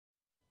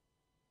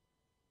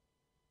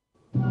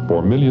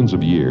For millions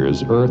of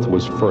years, Earth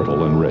was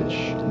fertile and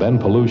rich. Then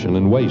pollution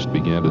and waste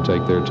began to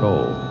take their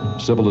toll.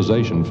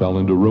 Civilization fell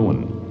into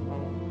ruin.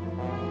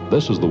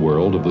 This is the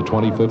world of the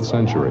 25th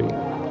century.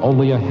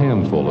 Only a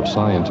handful of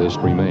scientists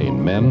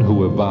remain, men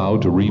who have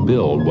vowed to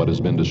rebuild what has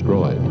been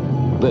destroyed.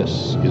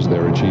 This is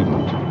their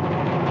achievement.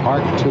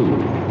 Ark II,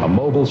 a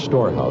mobile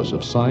storehouse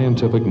of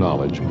scientific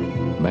knowledge,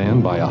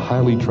 manned by a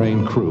highly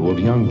trained crew of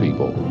young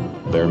people.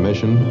 Their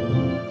mission?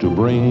 To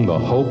bring the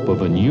hope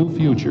of a new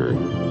future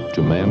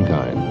to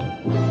mankind.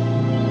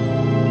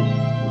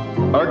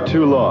 Ark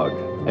II log,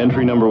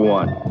 entry number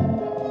 1.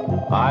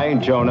 I,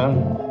 Jonah,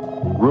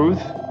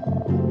 Ruth,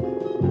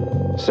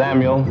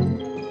 Samuel,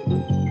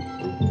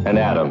 and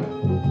Adam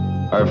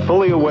are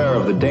fully aware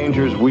of the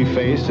dangers we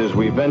face as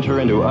we venture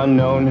into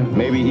unknown,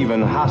 maybe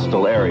even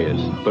hostile areas.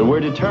 But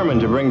we're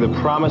determined to bring the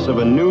promise of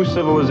a new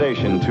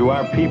civilization to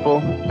our people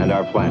and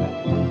our planet.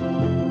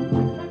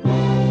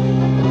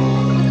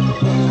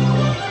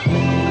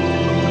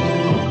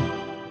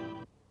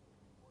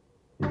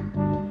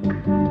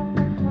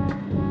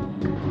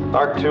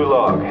 Ark II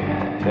log,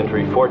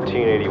 entry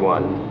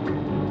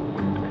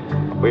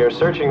 1481. We are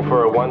searching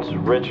for a once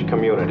rich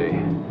community,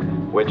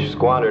 which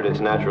squandered its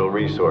natural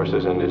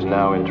resources and is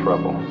now in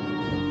trouble.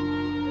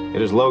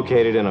 It is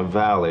located in a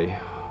valley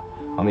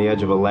on the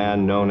edge of a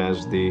land known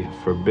as the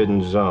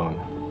Forbidden Zone.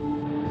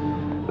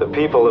 The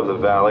people of the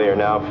valley are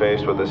now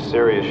faced with a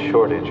serious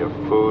shortage of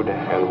food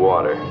and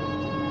water.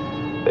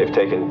 They've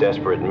taken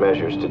desperate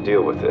measures to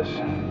deal with this.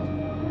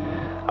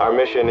 Our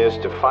mission is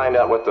to find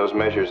out what those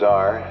measures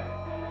are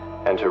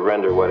and to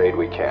render what aid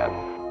we can.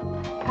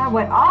 God,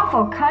 what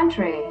awful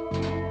country.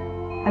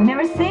 I've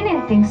never seen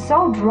anything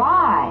so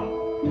dry.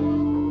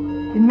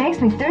 It makes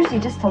me thirsty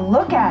just to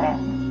look at it.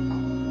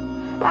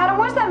 Adam,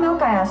 where's that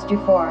milk I asked you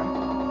for?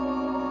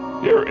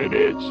 Here it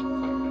is.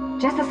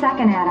 Just a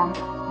second, Adam.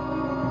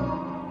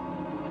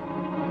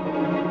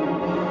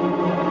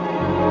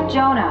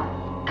 Jonah,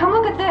 come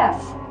look at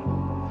this.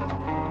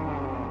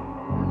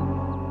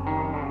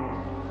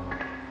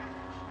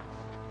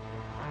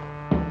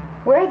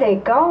 Where are they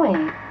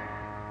going?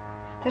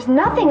 There's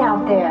nothing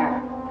out there.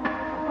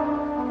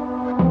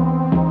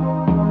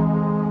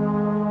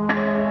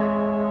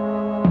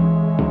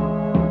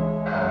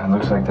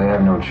 Looks like they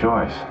have no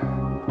choice.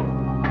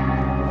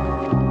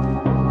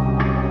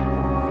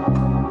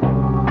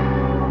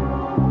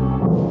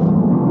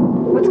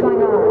 What's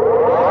going on?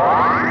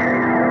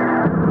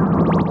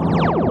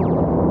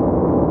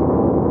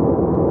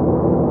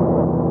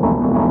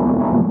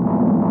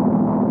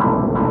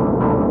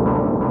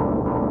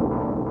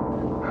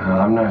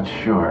 I'm not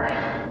sure.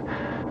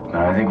 No,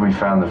 I think we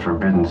found the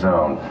Forbidden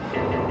Zone.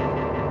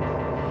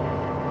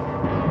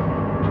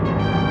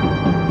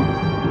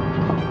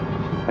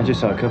 I just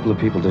saw a couple of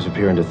people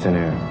disappear into thin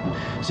air.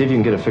 See if you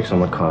can get a fix on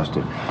what caused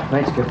it.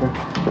 Night, Skipper.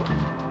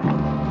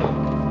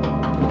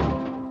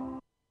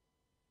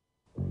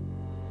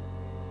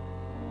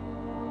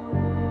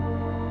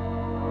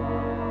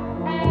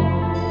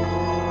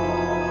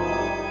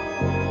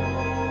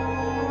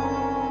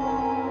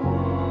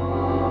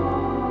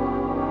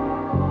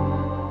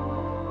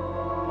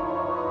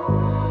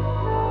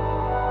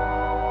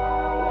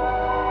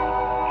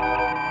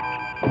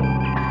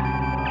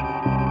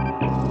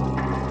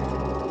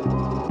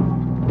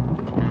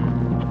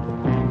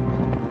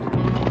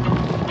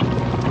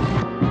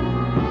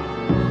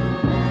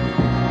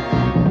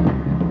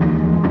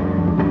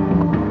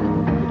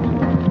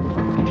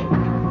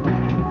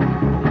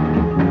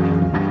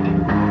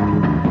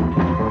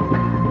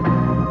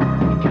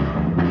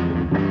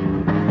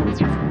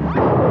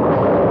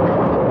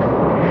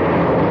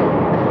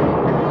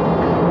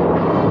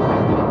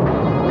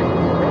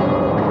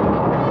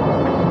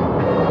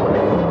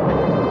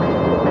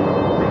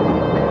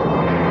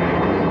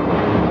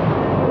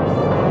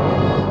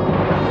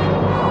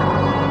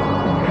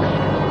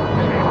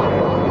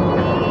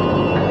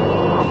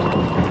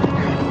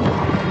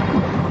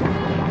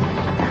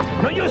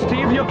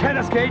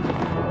 Escape.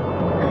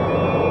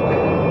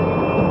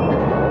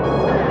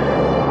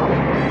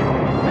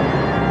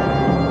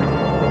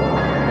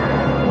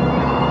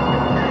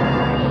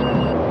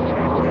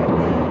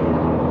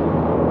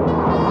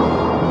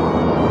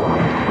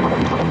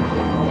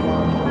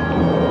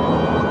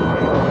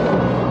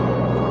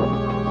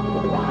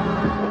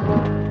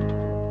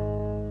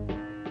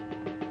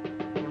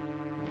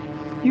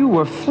 You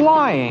were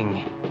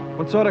flying.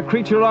 What sort of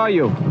creature are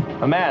you?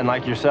 A man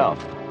like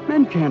yourself.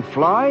 Men can't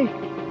fly.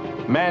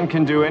 Man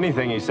can do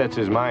anything he sets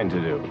his mind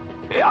to do.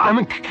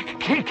 I'm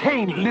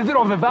Kane, leader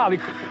of the valley.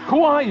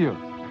 Who are you?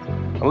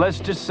 Let's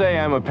just say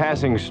I'm a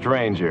passing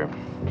stranger.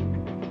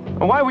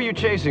 Why were you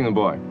chasing the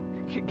boy?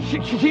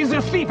 He's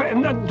a thief,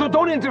 and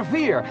don't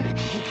interfere.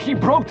 He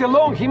broke the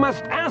law. He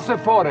must answer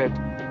for it.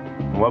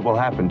 What will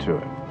happen to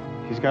him?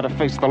 He's got to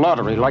face the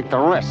lottery like the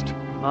rest.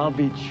 I'll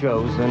be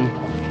chosen.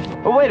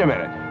 Oh, wait a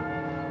minute.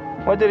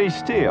 What did he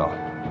steal?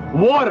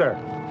 Water.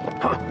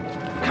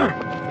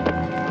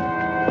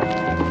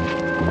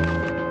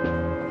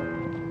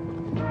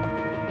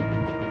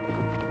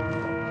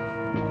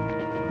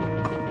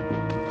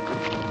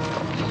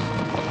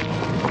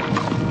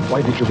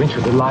 Why did you venture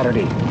the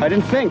lottery? I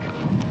didn't think.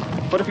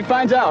 What if he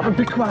finds out?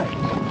 Be quiet.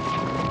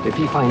 If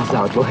he finds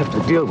out, we'll have to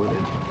deal with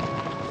him.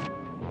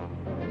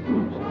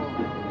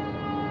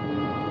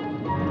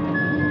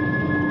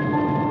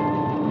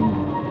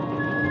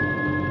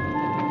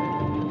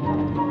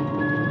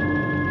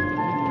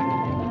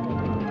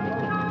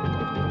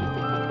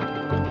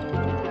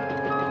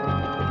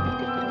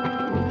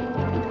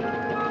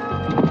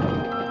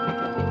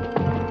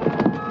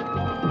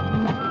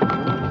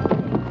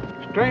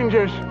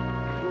 Strangers,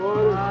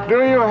 do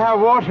you have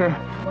water?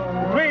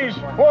 Please,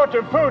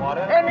 water, food,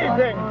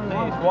 anything.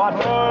 Please,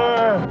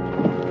 water.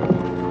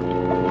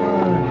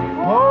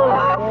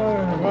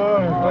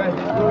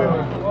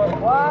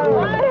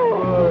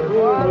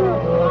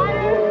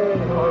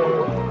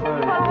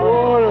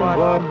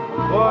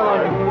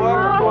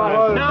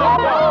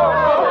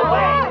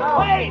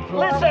 Wait,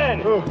 listen!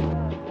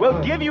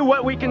 We'll give you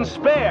what we can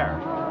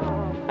spare.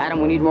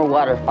 Adam, we need more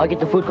water. I'll get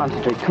the food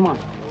concentrate. Come on.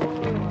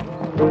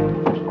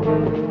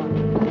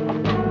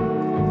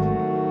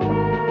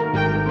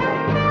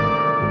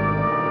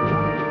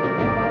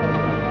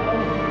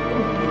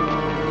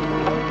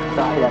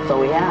 Sorry, that's all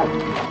we have.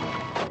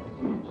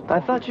 I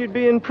thought you'd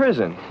be in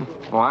prison.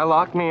 Why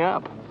lock me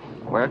up?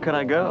 Where could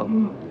I go?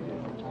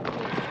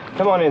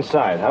 Come on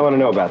inside. I want to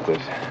know about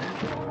this.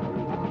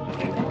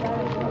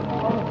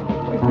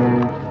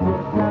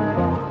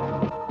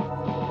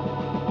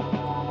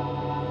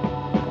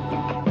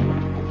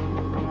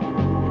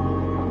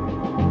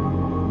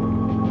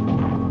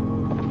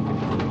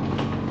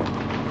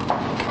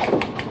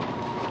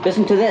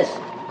 Listen to this.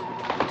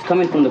 It's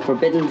coming from the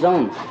Forbidden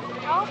Zone.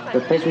 The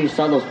place where you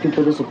saw those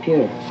people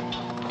disappear.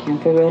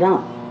 Can't figure it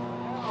out.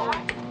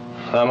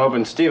 I'm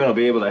hoping Stephen will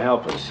be able to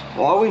help us.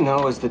 All we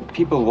know is that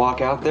people walk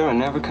out there and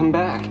never come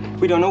back.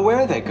 We don't know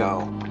where they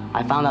go.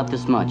 I found out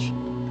this much.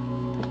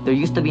 There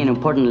used to be an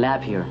important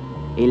lab here.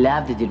 A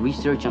lab that did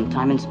research on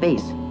time and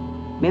space.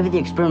 Maybe the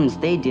experiments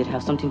they did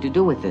have something to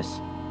do with this.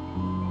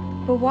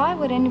 But why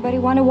would anybody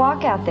want to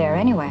walk out there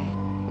anyway?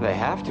 They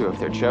have to if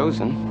they're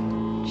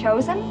chosen.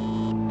 Chosen?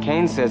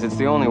 Kane says it's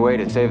the only way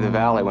to save the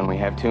valley when we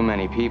have too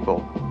many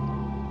people.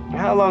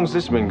 How long's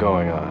this been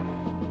going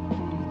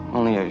on?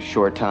 Only a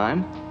short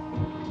time.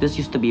 This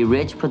used to be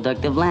rich,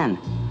 productive land.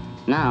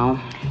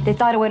 Now, They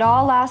thought it would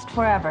all last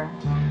forever.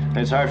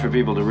 It's hard for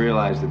people to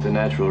realize that the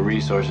natural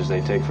resources they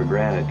take for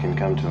granted can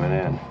come to an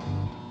end.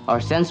 our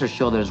sensors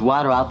show there's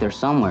water out there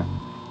somewhere.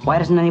 Why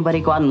doesn't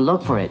anybody go out and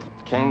look for it?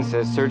 Kane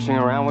says searching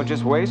around was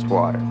just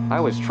wastewater. I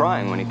was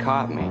trying when he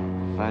caught me,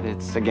 but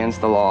it's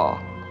against the law.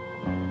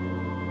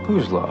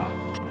 Whose law?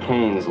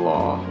 Kane's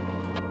law.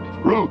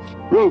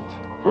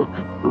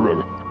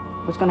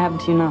 What's gonna happen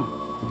to you now?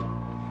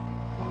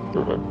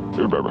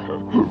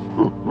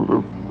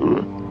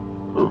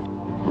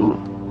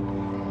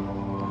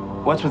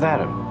 What's with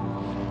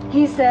Adam?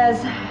 He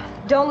says,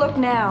 don't look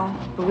now,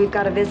 but we've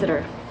got a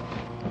visitor.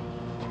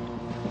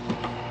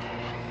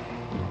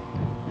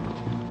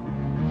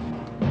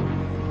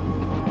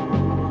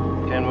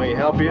 Can we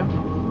help you?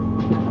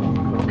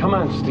 Come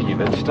on, Steve,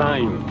 it's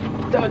time.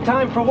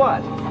 Time for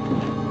what?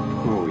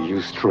 Oh,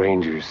 you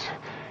strangers.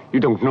 You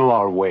don't know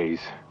our ways.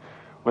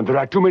 When there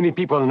are too many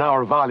people in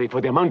our valley for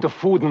the amount of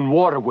food and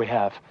water we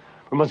have,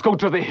 we must go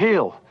to the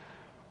hill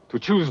to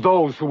choose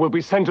those who will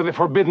be sent to the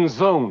Forbidden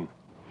Zone.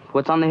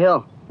 What's on the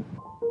hill?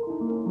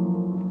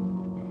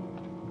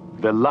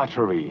 The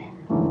lottery.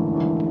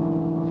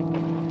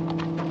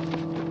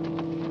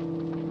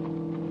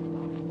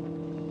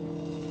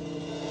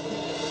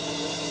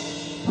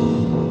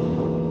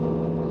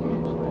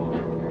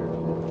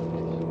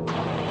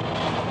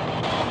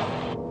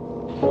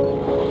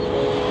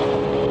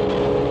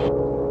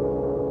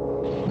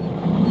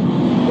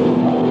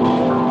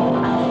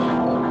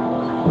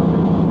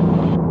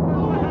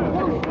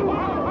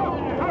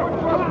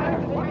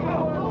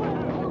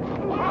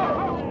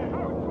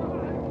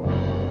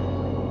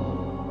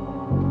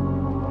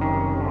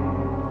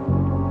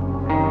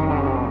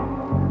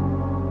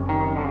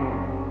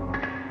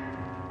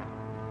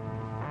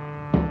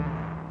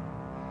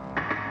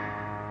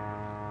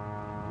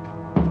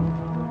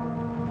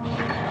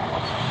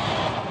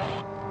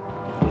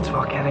 It's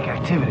volcanic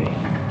activity.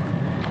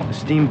 The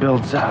steam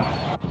builds up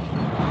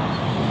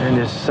and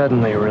is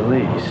suddenly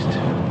released.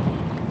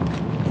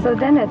 So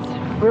then it's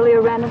really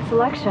a random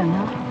selection,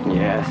 huh?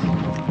 Yes.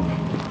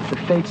 The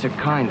fates are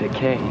kind to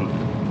Kane.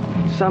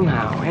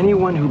 Somehow,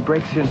 anyone who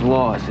breaks his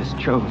laws is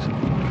chosen.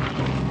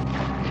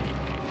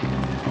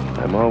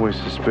 I'm always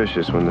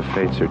suspicious when the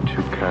fates are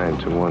too kind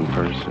to one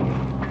person.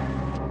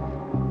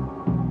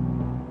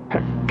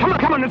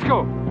 Come on, let's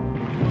go.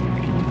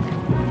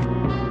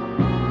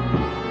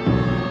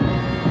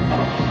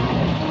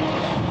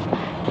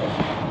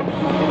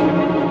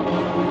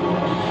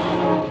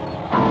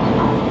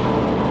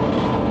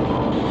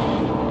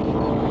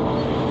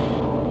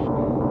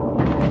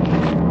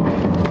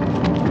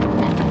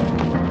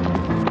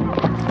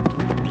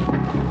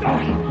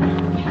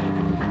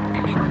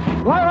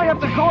 Why do I have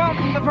to go out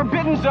into the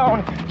Forbidden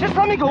Zone? Just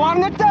let me go out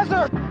in the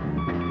desert!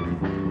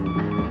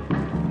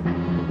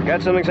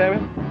 Got something,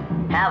 Samuel?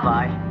 Have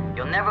I?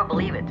 never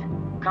believe it.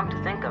 Come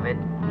to think of it,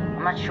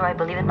 I'm not sure I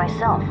believe it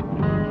myself.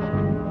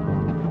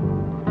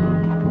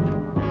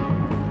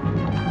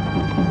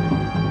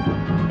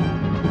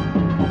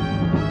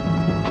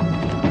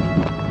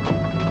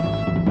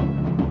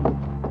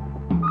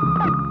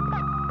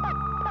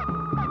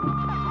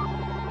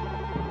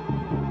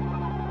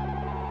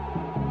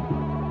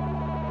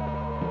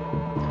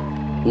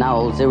 Now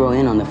I'll zero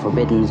in on the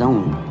forbidden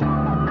zone.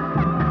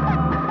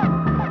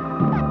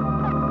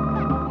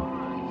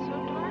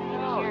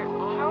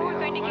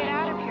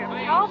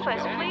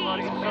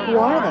 Who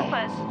are they?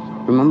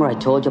 Remember I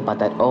told you about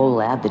that old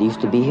lab that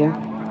used to be here?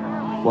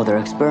 Well, their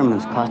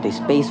experiments caused a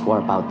space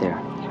warp out there.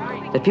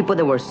 The people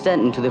that were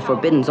sent into the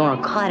forbidden zone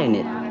are caught in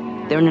it.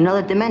 They're in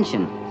another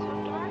dimension.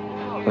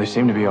 Well, they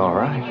seem to be all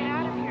right.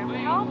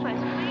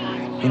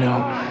 You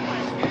know,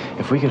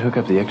 if we could hook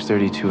up the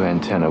X-32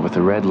 antenna with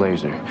the red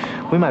laser,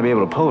 we might be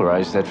able to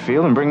polarize that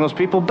field and bring those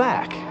people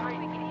back.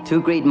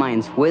 Two great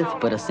minds with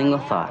but a single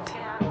thought.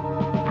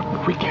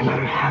 We can't let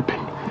it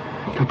happen.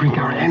 They'll bring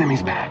our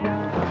enemies back.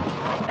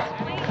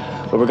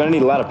 But we're gonna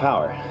need a lot of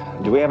power.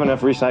 Do we have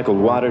enough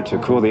recycled water to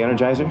cool the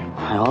Energizer?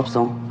 I hope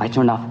so. I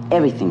turned off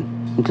everything,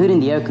 including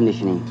the air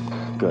conditioning.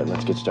 Good,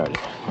 let's get started.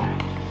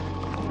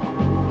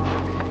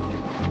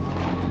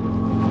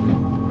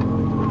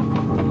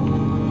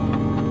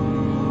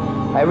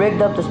 I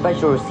rigged up the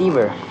special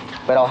receiver,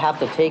 but I'll have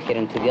to take it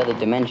into the other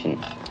dimension.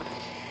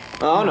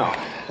 Oh, no.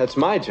 That's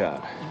my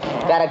job.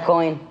 Got a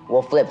coin?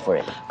 We'll flip for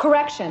it.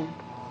 Correction.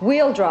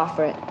 We'll draw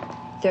for it.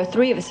 There are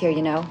 3 of us here,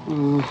 you know.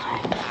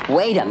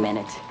 Wait a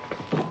minute.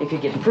 It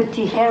could get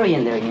pretty hairy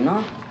in there, you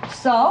know?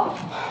 So?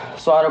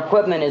 So our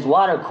equipment is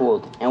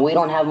water-cooled, and we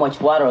don't have much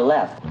water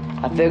left.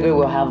 I figure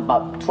we'll have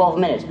about 12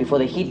 minutes before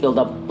the heat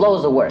buildup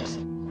blows the works.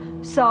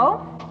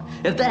 So?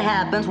 If that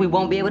happens, we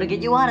won't be able to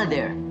get you out of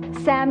there.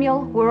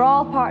 Samuel, we're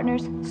all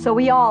partners, so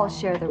we all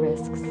share the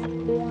risks.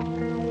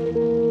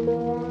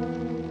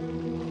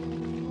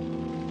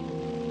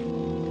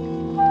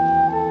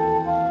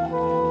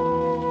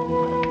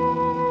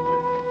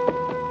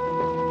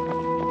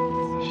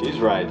 She's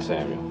right,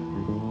 Samuel.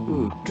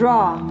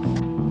 Draw.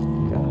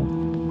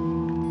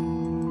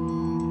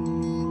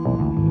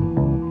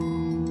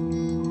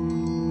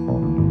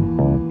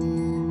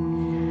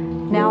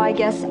 Now I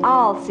guess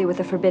I'll see what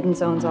the Forbidden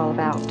Zone's all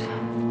about.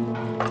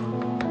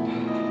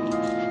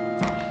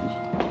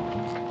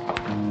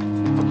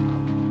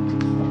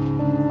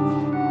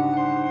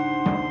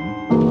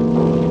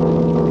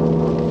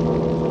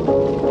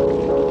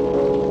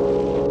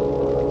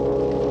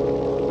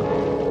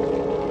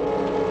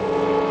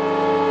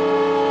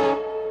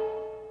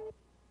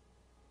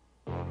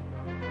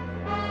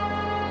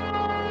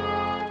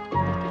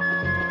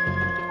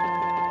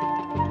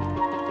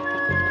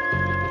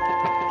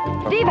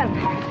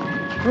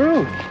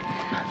 Ruth,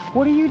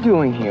 what are you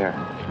doing here?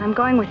 I'm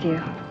going with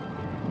you.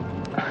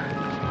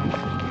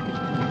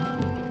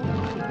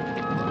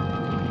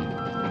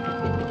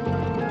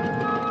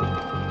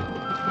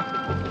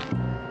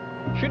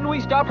 Shouldn't we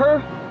stop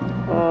her?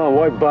 Oh,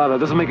 why bother?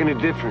 Doesn't make any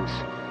difference.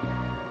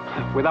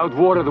 Without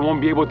water, they won't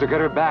be able to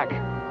get her back.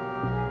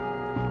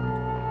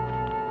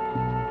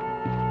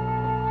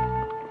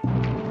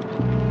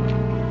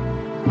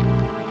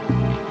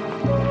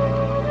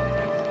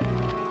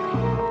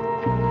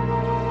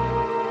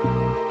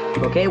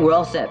 Okay, we're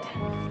all set.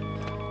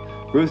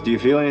 Ruth, do you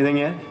feel anything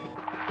yet?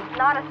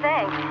 Not a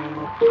thing.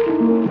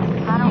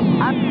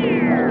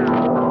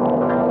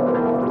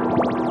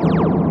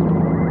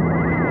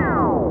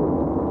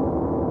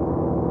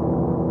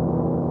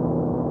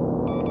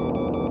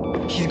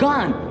 She's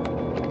gone.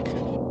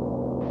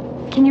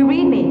 Can you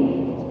read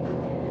me?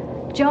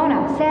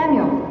 Jonah,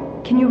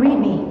 Samuel, can you read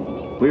me?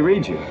 We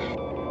read you.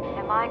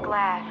 Am I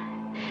glad?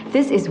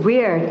 This is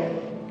weird.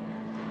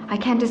 I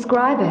can't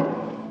describe it.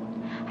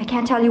 I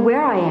can't tell you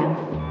where I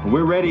am.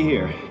 We're ready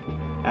here.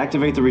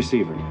 Activate the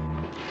receiver.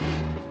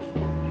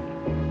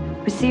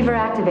 Receiver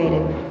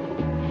activated.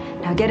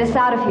 Now get us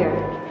out of here.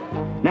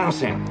 Now,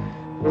 Sam.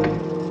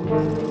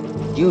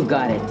 You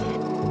got it.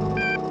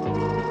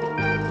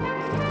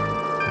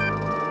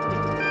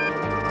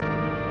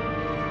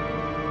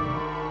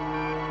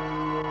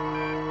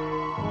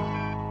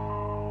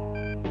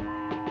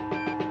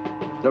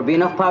 There'll be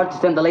enough power to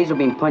send the laser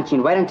beam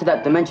punching right into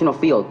that dimensional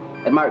field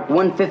at mark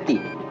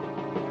 150.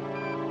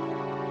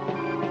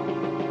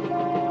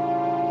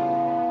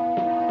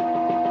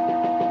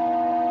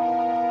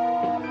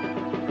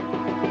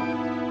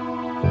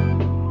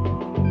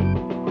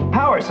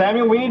 Power,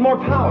 Samuel. We need more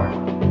power.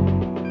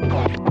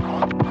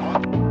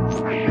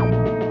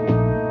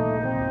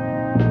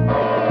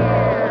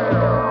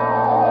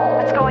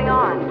 What's going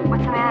on?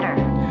 What's the matter?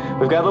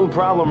 We've got a little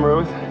problem,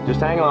 Ruth. Just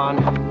hang on.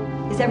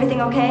 Is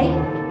everything okay?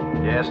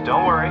 Yes,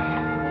 don't worry.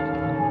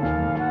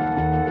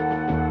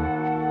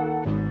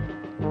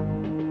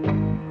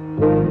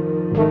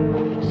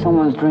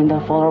 Someone's drained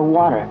off all our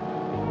water.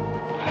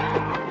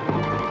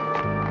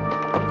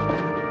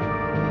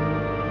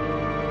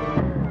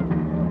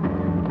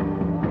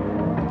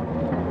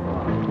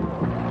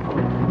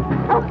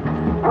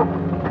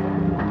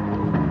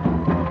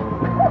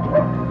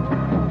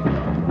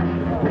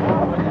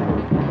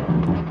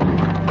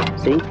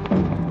 See?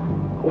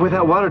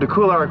 Without water to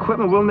cool our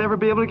equipment, we'll never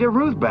be able to get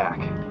Ruth back.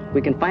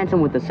 We can find some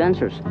with the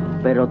sensors,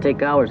 but it'll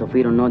take hours if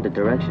we don't know the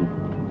direction.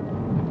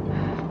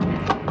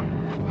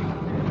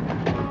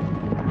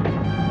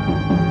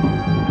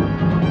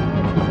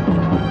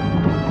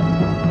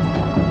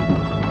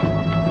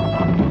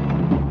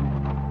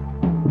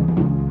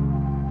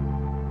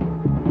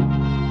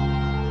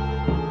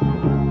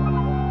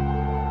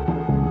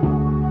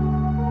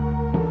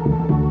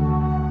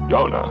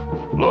 Jonah,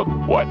 look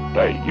what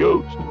they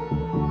used.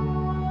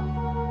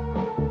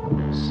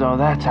 So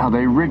that's how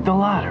they rigged the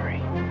lottery.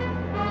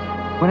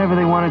 Whenever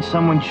they wanted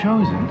someone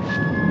chosen,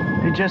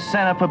 they just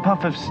sent up a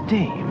puff of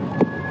steam.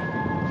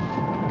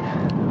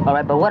 All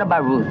right, but what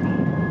about Ruth?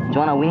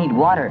 Jonah, we need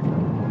water.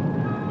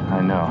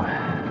 I know.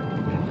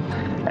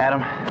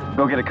 Adam,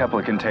 go get a couple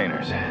of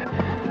containers.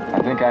 I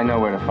think I know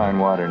where to find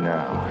water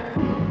now.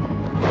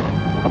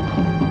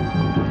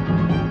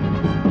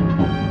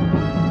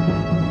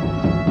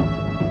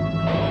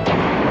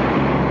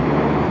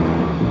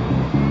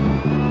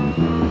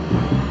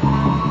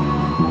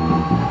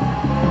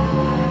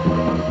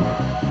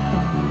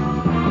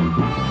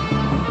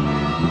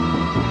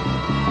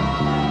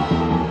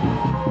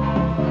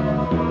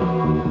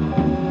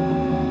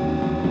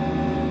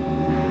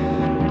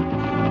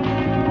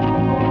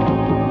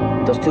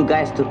 Those two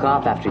guys took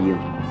off after you.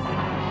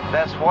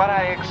 That's what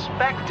I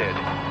expected.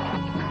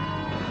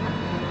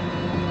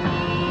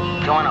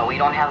 Jonah, we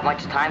don't have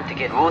much time to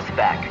get Ruth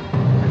back.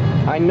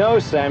 I know,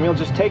 Samuel.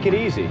 Just take it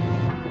easy.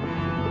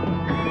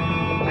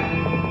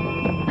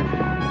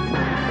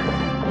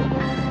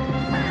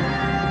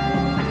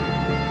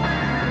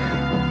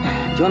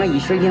 Jonah, you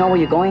sure you know where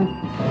you're going?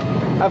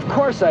 Of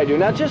course I do.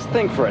 Now just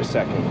think for a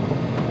second.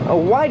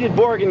 Why did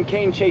Borg and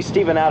Kane chase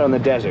Stephen out on the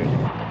desert?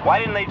 Why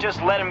didn't they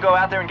just let him go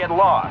out there and get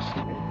lost?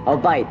 I'll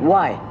bite.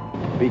 Why?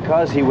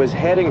 Because he was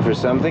heading for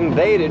something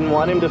they didn't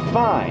want him to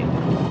find.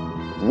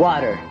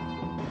 Water.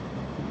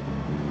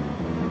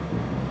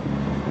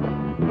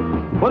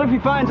 What if he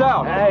finds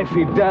out? If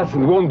he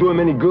doesn't, it won't do him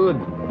any good.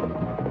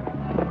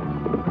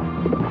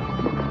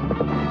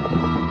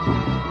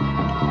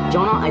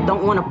 Jonah, I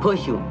don't want to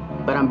push you,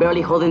 but I'm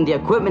barely holding the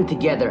equipment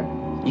together.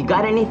 You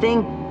got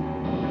anything?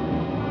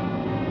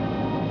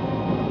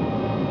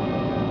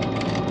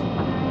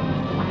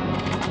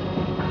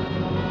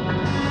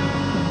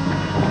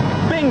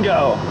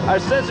 Bingo! Our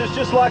sensor's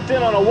just locked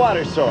in on a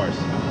water source.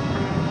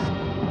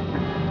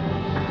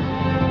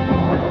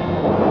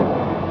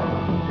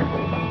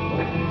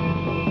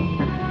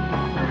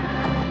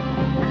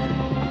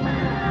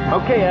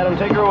 Okay, Adam,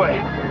 take her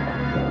away.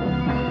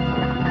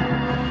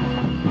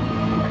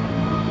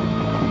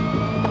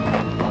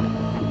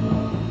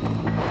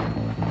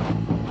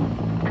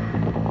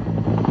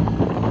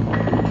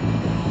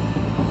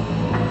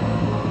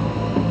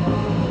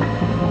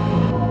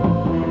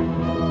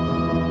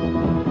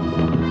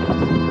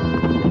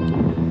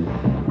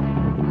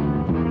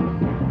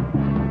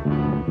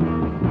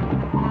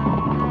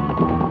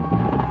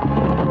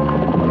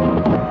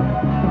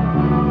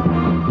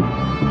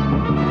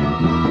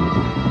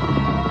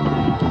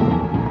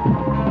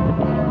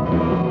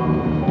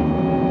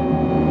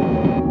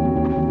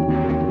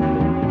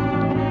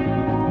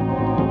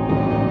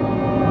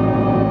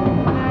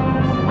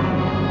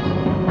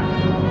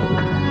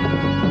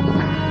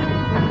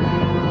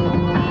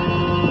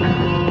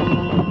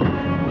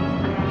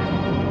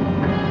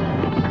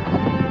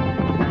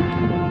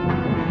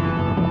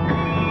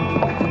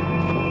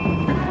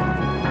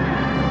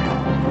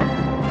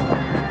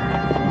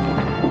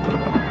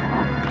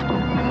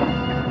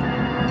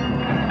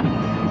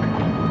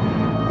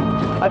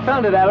 I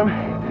found it, Adam.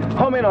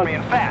 Home in on me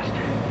and fast.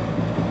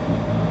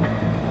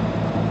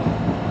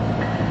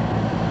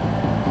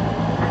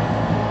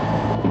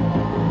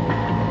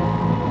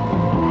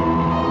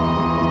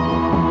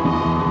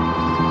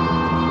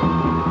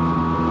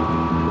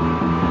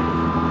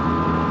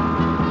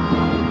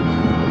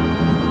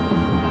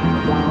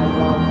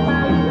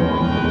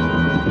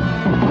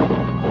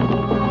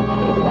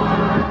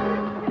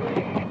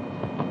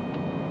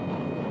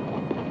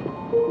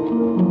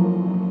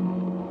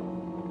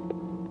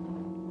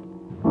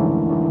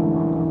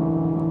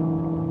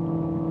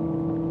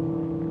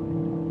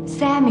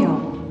 Samuel.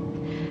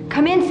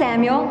 Come in,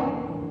 Samuel.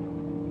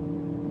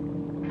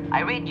 I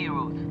read you,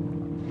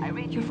 Ruth. I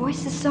read Your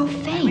voice is so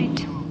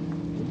faint.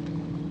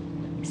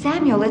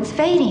 Samuel, it's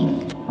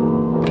fading.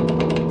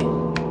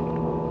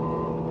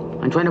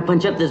 I'm trying to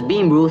punch up this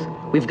beam, Ruth.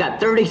 We've got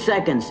 30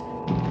 seconds.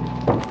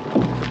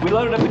 We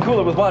loaded up the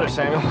cooler with water,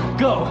 Samuel.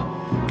 Go!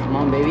 Come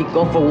on, baby.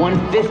 Go for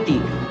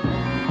 150.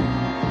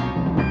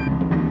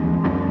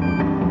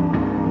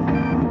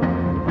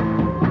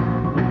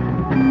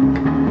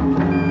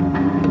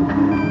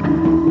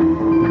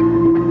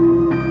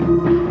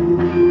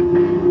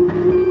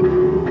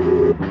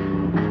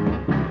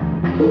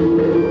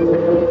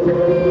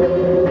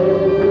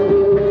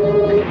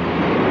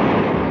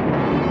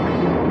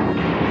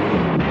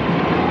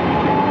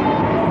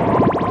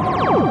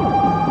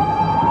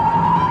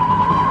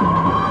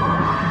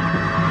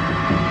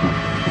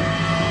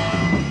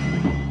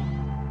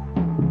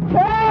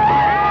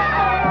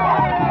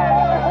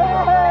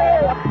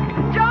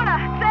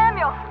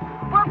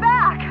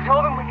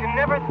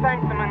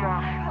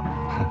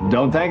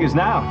 Don't thank us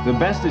now. The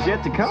best is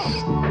yet to come.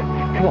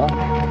 Come on.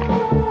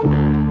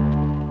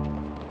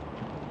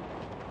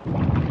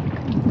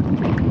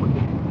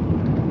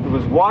 There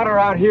was water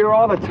out here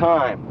all the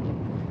time.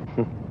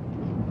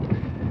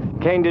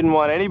 Kane didn't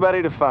want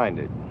anybody to find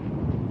it.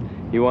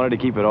 He wanted to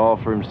keep it all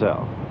for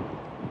himself.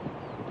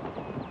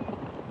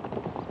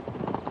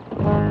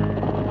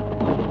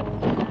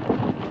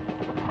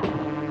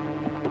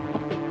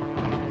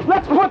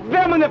 Let's put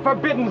them in the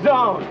forbidden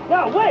zone.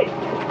 Now, wait!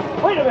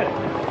 Wait a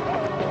minute!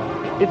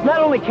 It's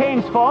not only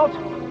Kane's fault.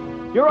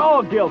 You're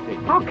all guilty.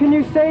 How can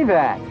you say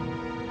that?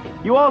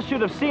 You all should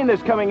have seen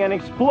this coming and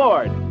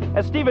explored,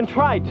 as Stephen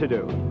tried to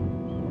do.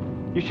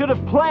 You should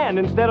have planned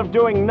instead of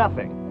doing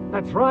nothing.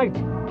 That's right.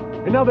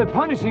 And now they're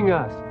punishing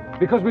us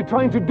because we're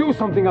trying to do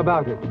something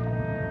about it.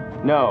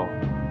 No,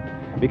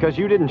 because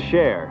you didn't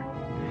share.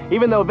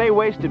 Even though they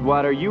wasted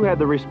water, you had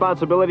the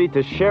responsibility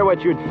to share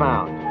what you'd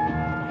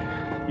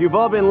found. You've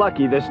all been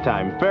lucky this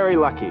time, very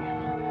lucky.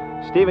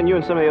 Stephen, you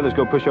and some of the others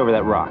go push over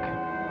that rock.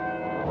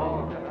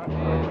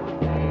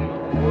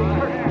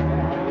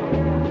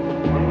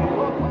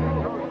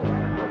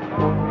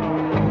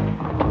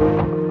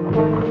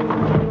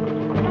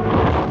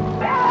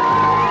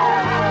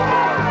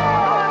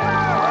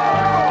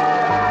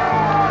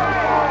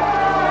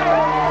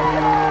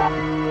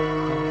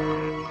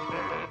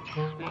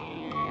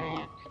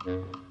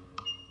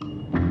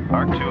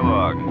 Ark II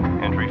log,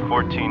 entry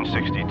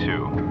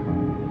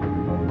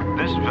 1462.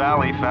 This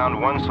valley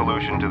found one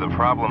solution to the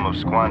problem of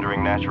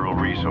squandering natural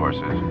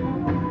resources.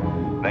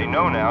 They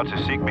know now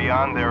to seek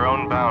beyond their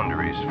own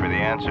boundaries for the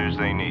answers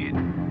they need.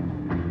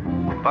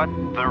 But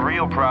the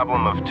real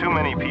problem of too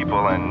many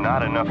people and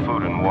not enough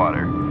food and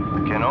water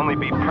can only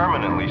be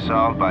permanently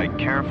solved by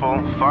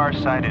careful,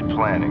 far-sighted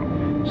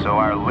planning, so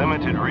our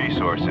limited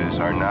resources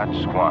are not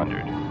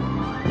squandered.